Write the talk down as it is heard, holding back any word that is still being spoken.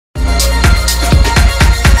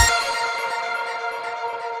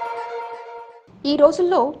ఈ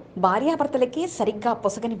రోజుల్లో భార్యాభర్తలకే సరిగ్గా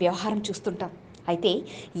పొసగని వ్యవహారం చూస్తుంటాం. అయితే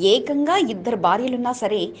ఏకంగా ఇద్దరు భార్యలున్నా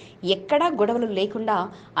సరే ఎక్కడా గొడవలు లేకుండా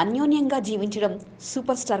అన్యోన్యంగా జీవించడం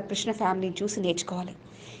సూపర్ స్టార్ కృష్ణ ఫ్యామిలీని చూసి నేర్చుకోవాలి.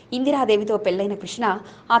 ఇందిరాదేవితో పెళ్ళైన కృష్ణ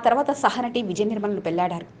ఆ తర్వాత సహనటి విజయ నిర్మలను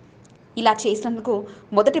పెళ్లాడారు. ఇలా చేసినందుకు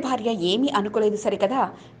మొదటి భార్య ఏమీ అనుకోలేదు సరికదా,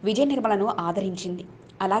 విజయ నిర్మలను ఆదరించింది.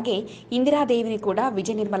 అలాగే ఇందిరాదేవిని కూడా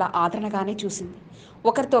విజయ నిర్మల ఆదరణగానే చూసింది.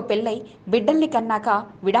 ఒకరితో పెళ్ళై బిడ్డల్ని కన్నాక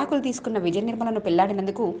విడాకులు తీసుకున్న విజయ నిర్మలను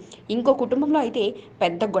పెళ్లాడినందుకు ఇంకో కుటుంబంలో అయితే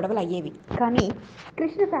పెద్ద గొడవలు అయ్యేవి. కానీ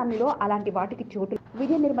కృష్ణ ఫ్యామిలీలో అలాంటి వాటికి చోటు.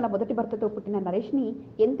 విజయ నిర్మల మొదటి భర్తతో పుట్టిన నరేష్ని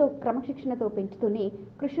ఎంతో క్రమశిక్షణతో పెంచుతూనే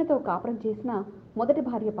కృష్ణతో కాపురం చేసిన మొదటి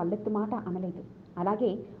భార్య పల్లెత్తు మాట అనలేదు.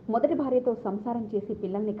 అలాగే మొదటి భార్యతో సంసారం చేసి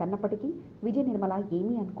పిల్లల్ని కన్నప్పటికీ విజయ నిర్మల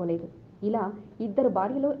ఏమీ అనుకోలేదు. ఇలా ఇద్దరు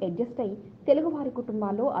భార్యలు అడ్జస్ట్ అయి తెలుగువారి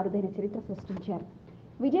కుటుంబాల్లో అరుదైన చరిత్ర సృష్టించారు.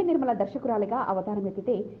 విజయ నిర్మల దర్శకురాలిగా అవతారం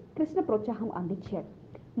ఎత్తితే కృష్ణ ప్రోత్సాహం అందించాడు.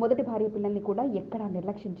 మొదటి భార్య పిల్లల్ని కూడా ఎక్కడా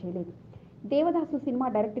నిర్లక్ష్యం చేయలేదు. దేవదాసు సినిమా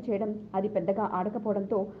డైరెక్ట్ చేయడం అది పెద్దగా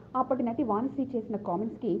ఆడకపోవడంతో అప్పటి నటి వాణిశ్రీ చేసిన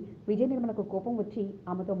కామెంట్స్కి విజయ నిర్మలకు కోపం వచ్చి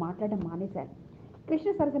ఆమెతో మాట్లాడడం మానేశారు. కృష్ణ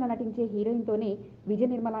సరసన నటించే హీరోయిన్తోనే విజయ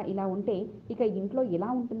నిర్మల ఇలా ఉంటే ఇక ఇంట్లో ఎలా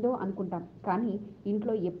ఉంటుందో అనుకుంటాం. కానీ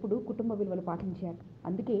ఇంట్లో ఎప్పుడూ కుటుంబ విలువలు పాటించారు.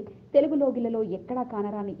 అందుకే తెలుగు లోగిలలో ఎక్కడా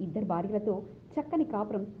కానరాని ఇద్దరు భార్యలతో చక్కని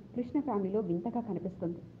కాపురం కృష్ణ ఫ్యామిలీలో వింతగా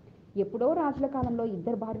కనిపిస్తుంది. ఎప్పుడో రాజుల కాలంలో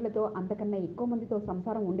ఇద్దరు భార్యలతో అంతకన్నా ఎక్కువ మందితో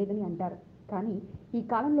సంసారం ఉండేదని అంటారు. కానీ ఈ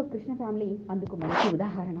కాలంలో కృష్ణ ఫ్యామిలీ అందుకు మంచి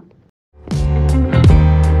ఉదాహరణ.